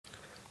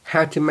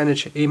how to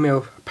manage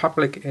email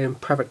public and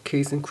private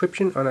keys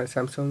encryption on a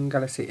Samsung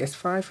Galaxy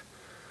S5.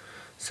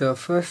 So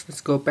first, let's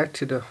go back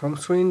to the home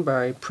screen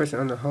by pressing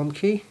on the home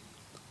key.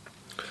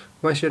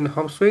 Once you're in the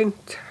home screen,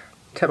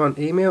 tap on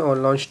email or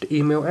launch the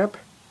email app.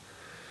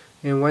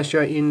 And once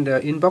you're in the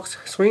inbox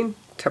screen,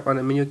 tap on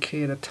the menu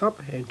key at the top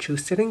and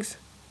choose settings.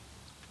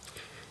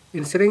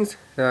 In settings,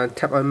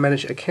 tap on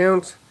manage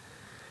accounts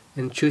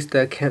and choose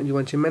the account you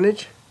want to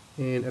manage.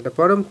 And at the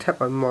bottom,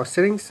 tap on more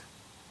settings.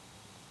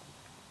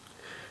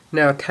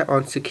 Now tap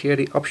on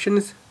security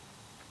options,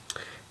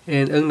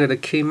 and under the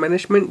key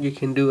management you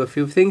can do a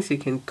few things. You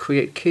can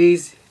create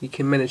keys, you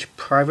can manage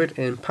private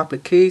and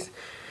public keys,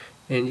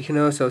 and you can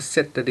also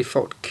set the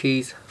default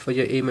keys for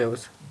your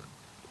emails.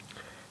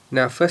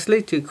 Now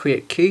firstly, to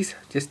create keys,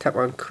 just tap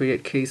on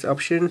create keys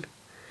option,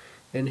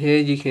 and here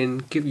you can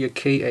give your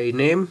key a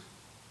name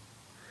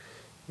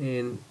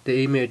and the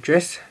email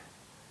address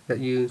that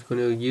you're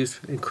going to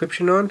use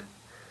encryption on.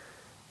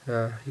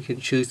 You can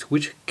choose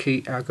which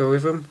key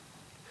algorithm.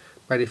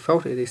 By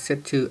default it is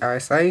set to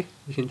RSA.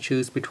 You can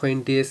choose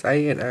between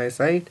DSA and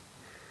RSA.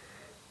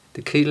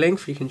 The key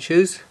length you can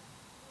choose.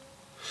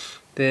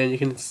 Then you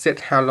can set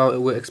how long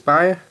it will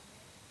expire.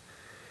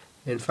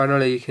 And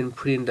finally you can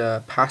put in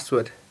the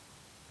password.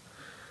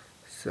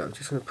 So I'm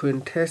just going to put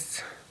in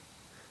test,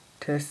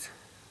 and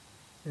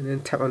then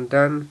tap on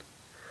done.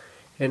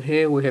 And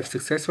here we have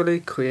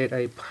successfully created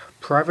a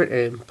private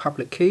and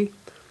public key.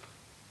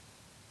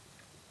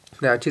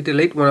 Now to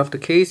delete one of the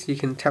keys, you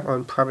can tap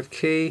on private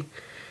key.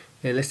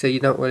 And let's say you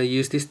don't want to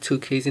use these two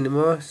keys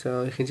anymore,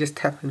 so you can just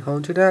tap and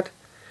hold to that.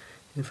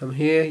 And from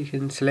here you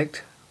can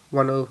select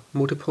one or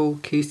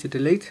multiple keys to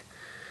delete.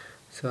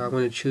 So I'm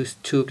going to choose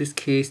two of these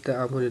keys that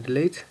I'm going to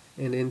delete,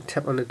 and then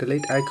tap on the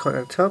delete icon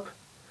at the top.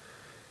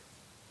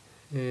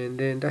 And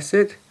then that's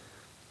it.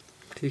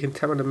 So you can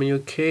tap on the menu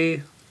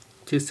key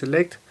to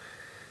select.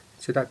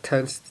 So that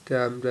turns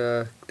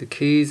the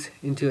keys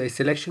into a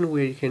selection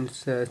where you can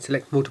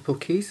select multiple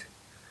keys.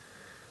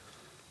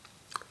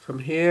 From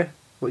here,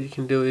 what you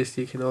can do is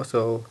you can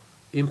also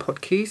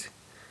import keys.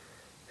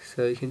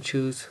 So you can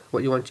choose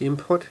what you want to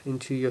import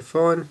into your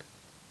phone.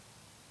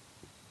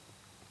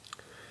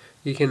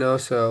 You can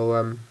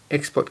also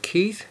export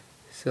keys.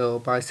 So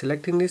by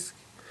selecting this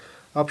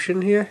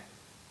option here,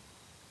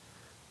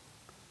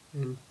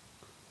 and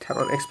tap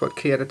on export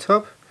key at the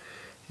top,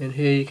 and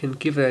here you can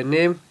give it a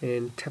name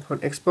and tap on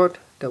export.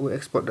 That will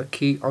export the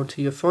key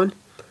onto your phone.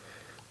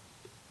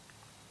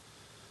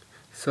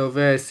 So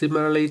very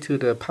similarly to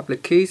the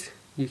public keys,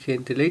 you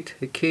can delete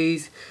the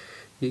keys,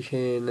 you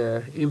can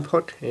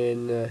import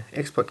and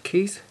export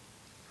keys.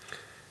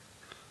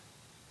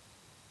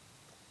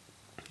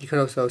 You can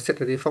also set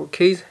the default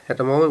keys. At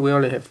the moment we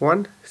only have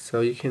one,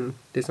 so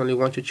there's only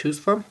one to choose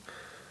from.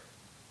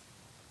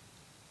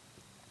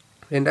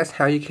 And that's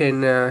how you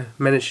can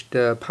manage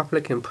the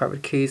public and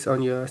private keys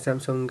on your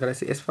Samsung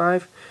Galaxy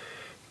S5.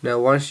 Now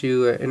once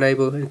you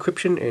enable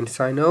encryption and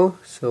sign O,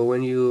 so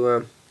when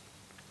you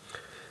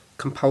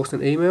compose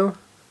an email,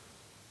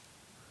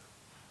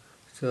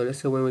 so let's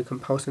say when we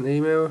compose an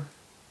email,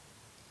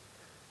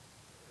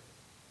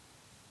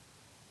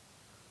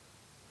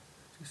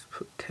 just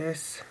put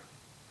test,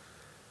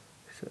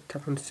 so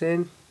tap on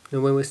send,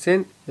 and when we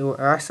send, it will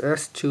ask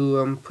us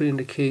to put in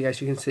the key, as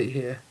you can see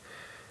here.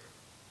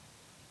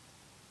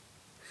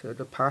 So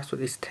the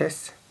password is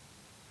test.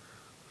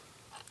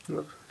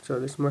 So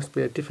this must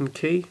be a different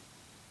key.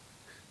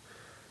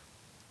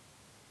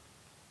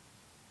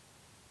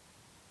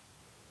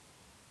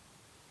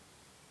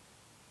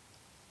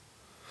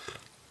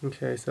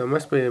 Okay, so it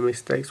must be a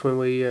mistake when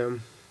we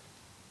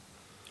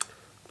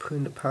put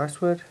in the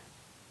password.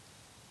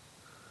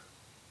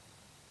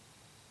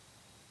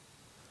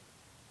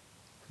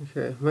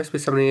 Okay, it must be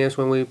something else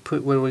when we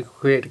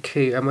create the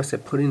key. I must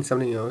have put in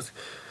something else.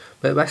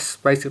 But that's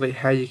basically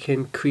how you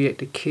can create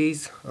the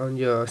keys on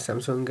your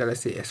Samsung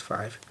Galaxy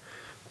S5.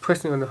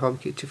 Pressing on the home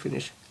key to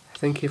finish.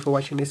 Thank you for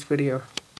watching this video.